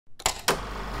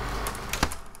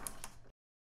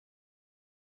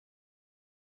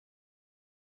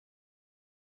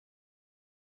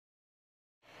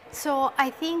So I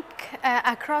think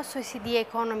across OECD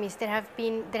economies there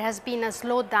has been a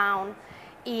slowdown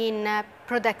in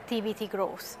productivity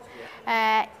growth.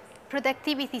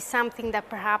 Productivity is something that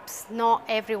perhaps not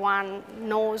everyone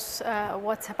knows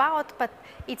what's about, but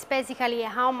it's basically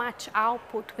how much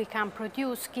output we can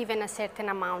produce given a certain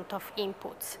amount of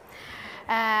inputs.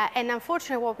 And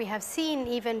unfortunately what we have seen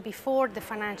even before the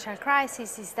financial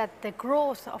crisis is that the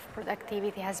growth of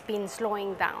productivity has been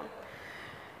slowing down.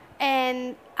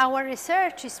 And our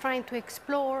research is trying to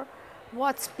explore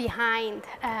what's behind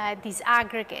this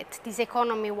aggregate, this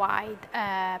economy-wide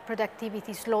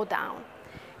productivity slowdown.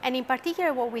 And in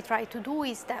particular, what we try to do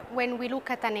is that when we look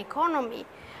at an economy,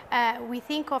 we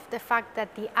think of the fact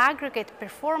that the aggregate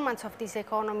performance of this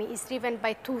economy is driven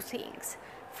by two things.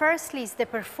 Firstly is the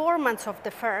performance of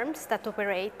the firms that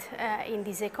operate in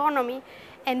this economy,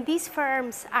 and these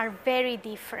firms are very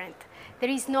different. There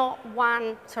is not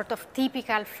one sort of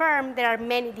typical firm. There are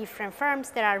many different firms.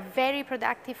 There are very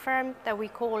productive firms that we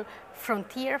call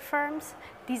frontier firms.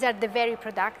 These are the very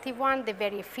productive ones, the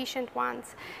very efficient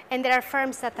ones, and there are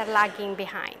firms that are lagging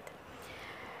behind.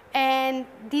 And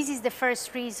this is the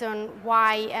first reason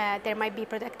why there might be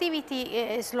productivity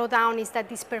slowdown, is that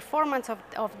this performance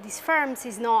of these firms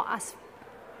is not as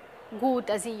good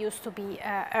as it used to be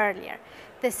earlier.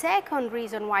 The second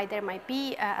reason why there might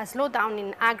be a slowdown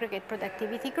in aggregate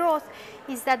productivity growth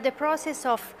is that the process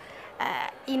of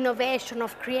innovation,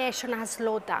 of creation has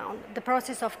slowed down, the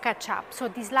process of catch-up. So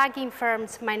these lagging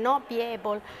firms might not be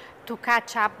able to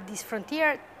catch up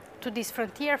to these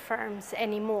frontier firms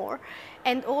anymore,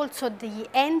 and also the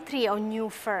entry of new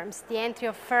firms, the entry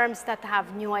of firms that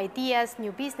have new ideas,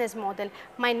 new business model,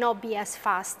 might not be as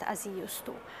fast as it used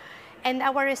to. And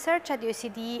our research at the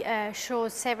OECD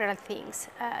shows several things.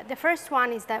 The first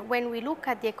one is that when we look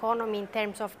at the economy in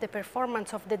terms of the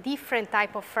performance of the different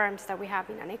type of firms that we have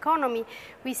in an economy,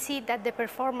 we see that the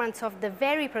performance of the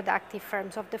very productive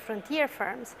firms, of the frontier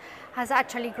firms, has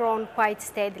actually grown quite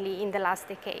steadily in the last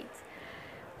decades.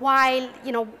 While,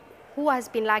 who has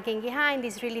been lagging behind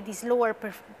is really these lower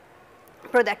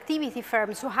productivity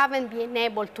firms who haven't been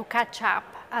able to catch up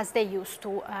as they used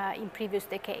to in previous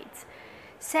decades.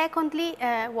 Secondly,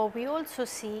 what we also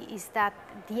see is that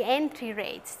the entry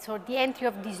rates, so the entry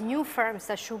of these new firms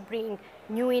that should bring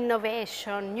new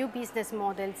innovation, new business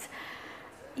models,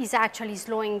 is actually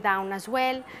slowing down as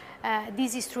well.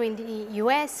 This is true in the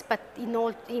US, but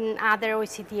in other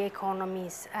OECD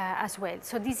economies as well.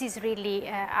 So this is really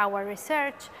our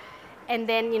research. And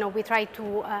then, we try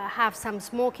to have some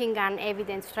smoking gun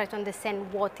evidence to try to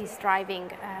understand what is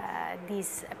driving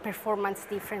these performance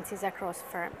differences across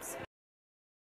firms.